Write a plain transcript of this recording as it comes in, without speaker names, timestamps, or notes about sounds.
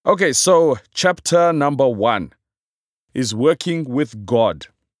Okay, so chapter number 1 is working with God.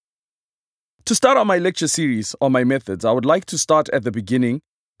 To start on my lecture series on my methods, I would like to start at the beginning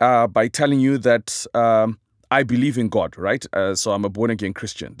by telling you that I believe in God, right? So I'm a born-again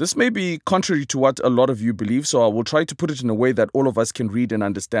Christian. This may be contrary to what a lot of you believe, so I will try to put it in a way that all of us can read and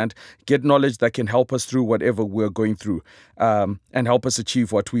understand, get knowledge that can help us through whatever we're going through, and help us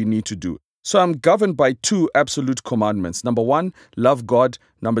achieve what we need to do. So I'm governed by 2 absolute commandments. Number 1, love God.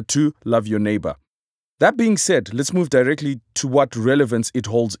 Number 2, love your neighbor. That being said, let's move directly to what relevance it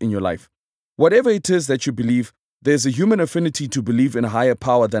holds in your life. Whatever it is that you believe, there's a human affinity to believe in a higher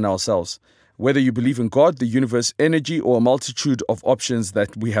power than ourselves. Whether you believe in God, the universe, energy, or a multitude of options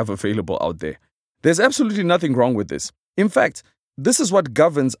that we have available out there. There's absolutely nothing wrong with this. In fact, this is what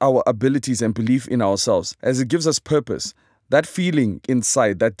governs our abilities and belief in ourselves, as it gives us purpose, that feeling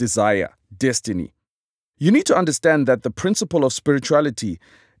inside, that desire, destiny. You need to understand that the principle of spirituality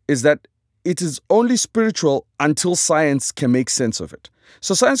is that it is only spiritual until science can make sense of it.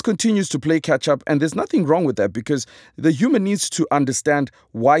 So science continues to play catch up, and there's nothing wrong with that because the human needs to understand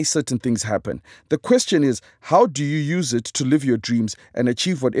why certain things happen. The question is, how do you use it to live your dreams and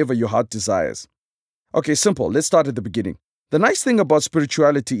achieve whatever your heart desires? Okay, simple. Let's start at the beginning. The nice thing about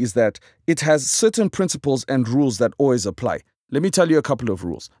spirituality is that it has certain principles and rules that always apply. Let me tell you a couple of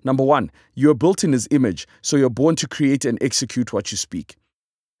rules. Number 1, you're built in His image, so you're born to create and execute what you speak.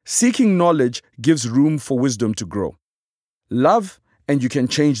 Seeking knowledge gives room for wisdom to grow. Love, and you can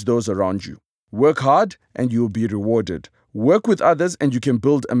change those around you. Work hard, and you will be rewarded. Work with others, and you can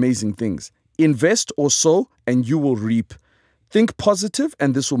build amazing things. Invest or sow, and you will reap. Think positive,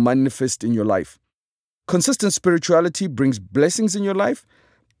 and this will manifest in your life. Consistent spirituality brings blessings in your life.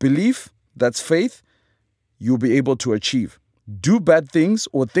 Belief, that's faith, you'll be able to achieve. Do bad things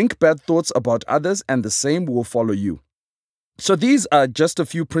or think bad thoughts about others, and the same will follow you. So these are just a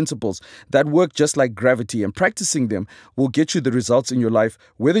few principles that work just like gravity, and practicing them will get you the results in your life,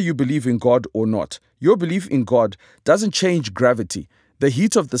 whether you believe in God or not. Your belief in God doesn't change gravity, the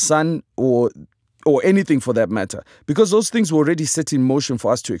heat of the sun, or anything for that matter, because those things were already set in motion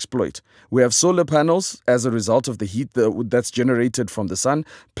for us to exploit. We have solar panels as a result of the heat that's generated from the sun,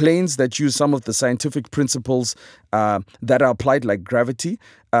 planes that use some of the scientific principles that are applied like gravity.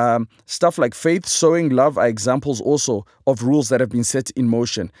 Stuff like faith, sowing, love are examples also of rules that have been set in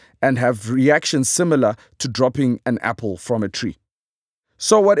motion and have reactions similar to dropping an apple from a tree.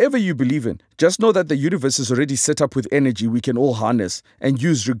 So whatever you believe in, just know that the universe is already set up with energy we can all harness and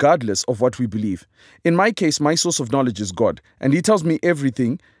use regardless of what we believe. In my case, my source of knowledge is God, and He tells me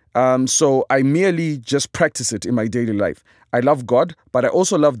everything, so I merely just practice it in my daily life. I love God, but I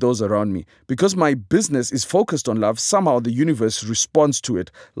also love those around me. Because my business is focused on love, somehow the universe responds to it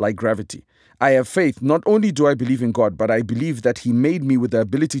like gravity. I have faith. Not only do I believe in God, but I believe that He made me with the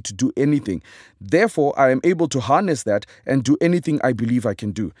ability to do anything. Therefore, I am able to harness that and do anything I believe I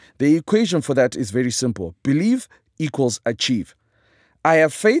can do. The equation for that is very simple. Believe equals achieve. I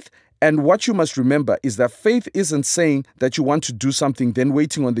have faith, and what you must remember is that faith isn't saying that you want to do something, then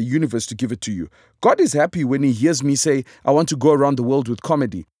waiting on the universe to give it to you. God is happy when He hears me say, I want to go around the world with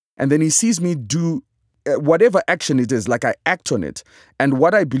comedy. And then He sees me do whatever action it is, like I act on it and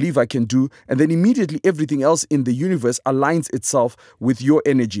what I believe I can do, and then immediately everything else in the universe aligns itself with your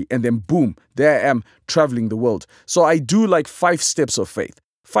energy, and then boom, there I am traveling the world. So I do like 5 steps of faith.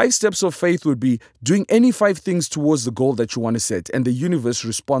 5 steps of faith would be doing any 5 things towards the goal that you want to set, and the universe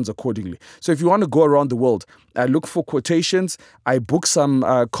responds accordingly. So if you want to go around the world, I look for quotations, I book some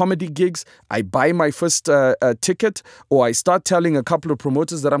comedy gigs, I buy my first ticket, or I start telling a couple of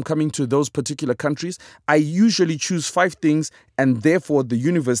promoters that I'm coming to those particular countries. I usually choose 5 things, and therefore the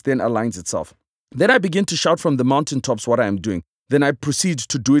universe then aligns itself. Then I begin to shout from the mountaintops what I am doing. Then I proceed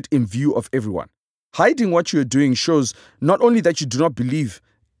to do it in view of everyone. Hiding what you're doing shows not only that you do not believe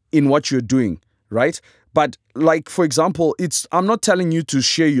in what you're doing, right? But like, for example, I'm not telling you to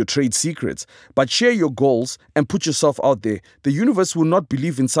share your trade secrets, but share your goals and put yourself out there. The universe will not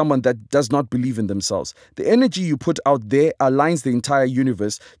believe in someone that does not believe in themselves. The energy you put out there aligns the entire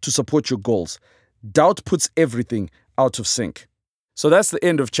universe to support your goals. Doubt puts everything out of sync. So that's the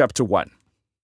end of chapter 1.